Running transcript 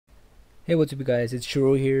Hey, what's up you guys, it's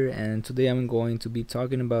Shiro here, and today I'm going to be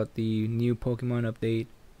talking about the new Pokemon update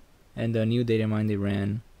and the new data mine they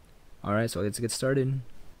ran. Alright, so let's get started.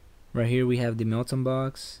 Right here we have the Melton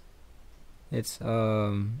box. It's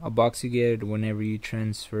a box you get whenever you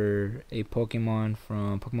transfer a Pokemon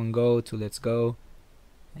from Pokemon Go to Let's Go,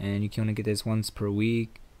 and you can only get this once per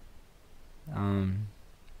week.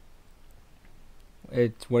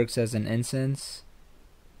 It works as an incense.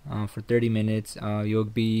 For 30 minutes you'll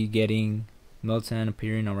be getting Meltan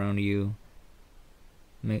appearing around you,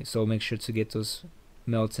 so make sure to get those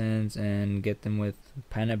Meltans and get them with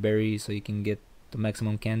Panda Berries so you can get the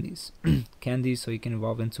maximum candies candies so you can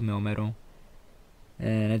evolve into Melmetal.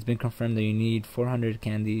 And it's been confirmed that you need 400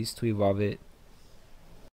 candies to evolve it.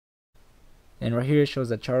 And right here it shows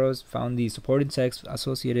that Charos found the supporting text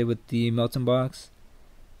associated with the Melton box.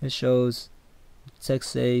 It shows text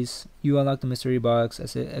says, "You unlock the mystery box.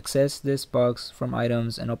 Access this box from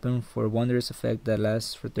items and open for a wondrous effect that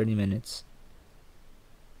lasts for 30 minutes.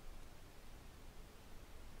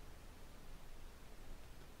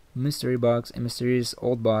 Mystery box, a mysterious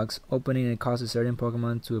old box. Opening it causes certain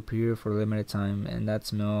Pokemon to appear for a limited time," and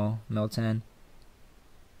that's Meltan.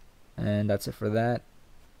 And that's it for that.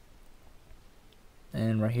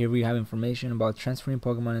 And right here we have information about transferring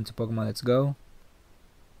Pokemon into Pokemon Let's Go.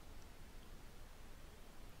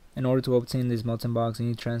 In order to obtain this Melton box, you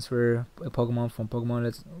need to transfer a Pokemon from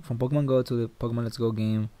Pokemon Go to the Pokemon Let's Go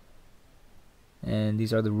game. And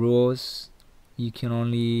these are the rules. You can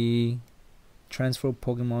only transfer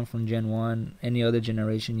Pokemon from Gen 1. Any other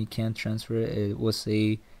generation you can't transfer it. It will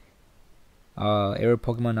say error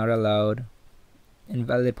Pokemon not allowed,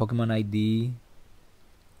 invalid Pokemon ID,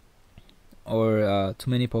 or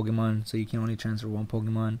too many Pokemon, so you can only transfer one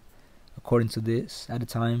Pokemon according to this at a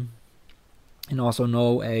time. And also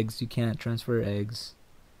no eggs, you can't transfer eggs.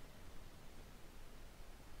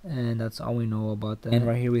 And that's all we know about that. And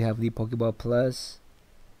right here we have the Pokeball Plus.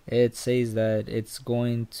 It says that it's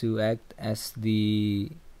going to act as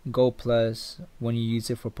the Go Plus when you use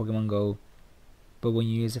it for Pokemon Go, but when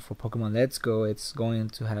you use it for Pokemon Let's Go, it's going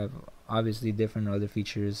to have obviously different other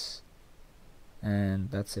features. And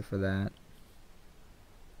that's it for that.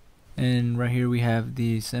 And right here we have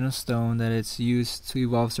the Sinnoh Stone that it's used to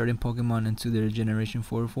evolve certain Pokemon into their Generation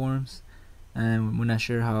 4 forms. And we're not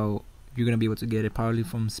sure how you're going to be able to get it, probably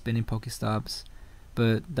from spinning Pokestops,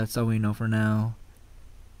 but that's all we know for now.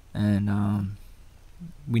 And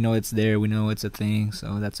we know it's there, we know it's a thing,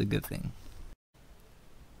 so that's a good thing.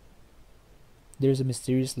 There's a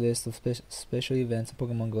mysterious list of special events in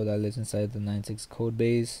Pokemon Go that lives inside the 96 code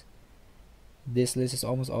base. This list is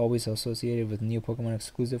almost always associated with new Pokemon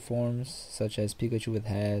exclusive forms, such as Pikachu with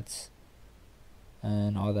hats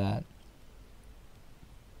and all that.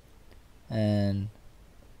 And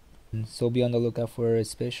so be on the lookout for a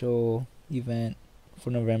special event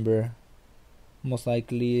for November. Most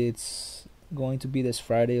likely it's going to be this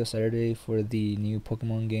Friday or Saturday for the new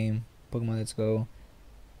Pokemon game, Pokemon Let's Go.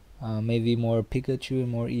 Maybe more Pikachu and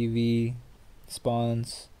more Eevee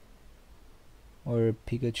spawns, or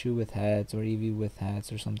Pikachu with hats, or Eevee with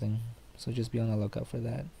hats or something. So just be on the lookout for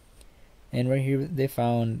that. And right here they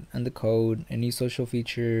found in the code a new social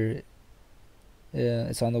feature.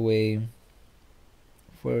 It's on the way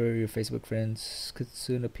for your Facebook friends. Could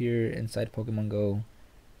soon appear inside Pokemon Go.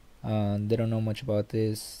 They don't know much about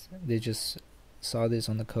this. They just saw this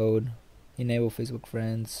on the code. Enable Facebook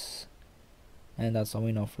friends, and that's all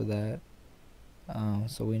we know for that.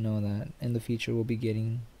 So we know that in the future we'll be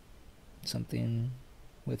getting something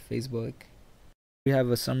with Facebook. We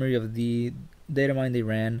have a summary of the data mine they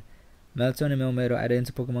ran. Melton and Melmetal added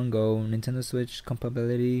into Pokemon Go. Nintendo Switch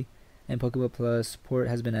compatibility and Pokeball Plus support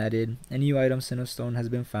has been added. A new item, Sinnoh Stone, has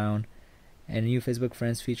been found, and new Facebook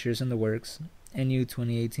Friends features in the works. A new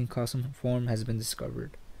 2018 custom form has been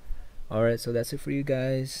discovered. Alright, so that's it for you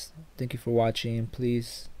guys. Thank you for watching.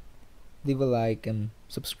 Please leave a like and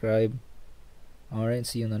subscribe. Alright,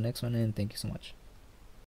 see you in the next one, and thank you so much.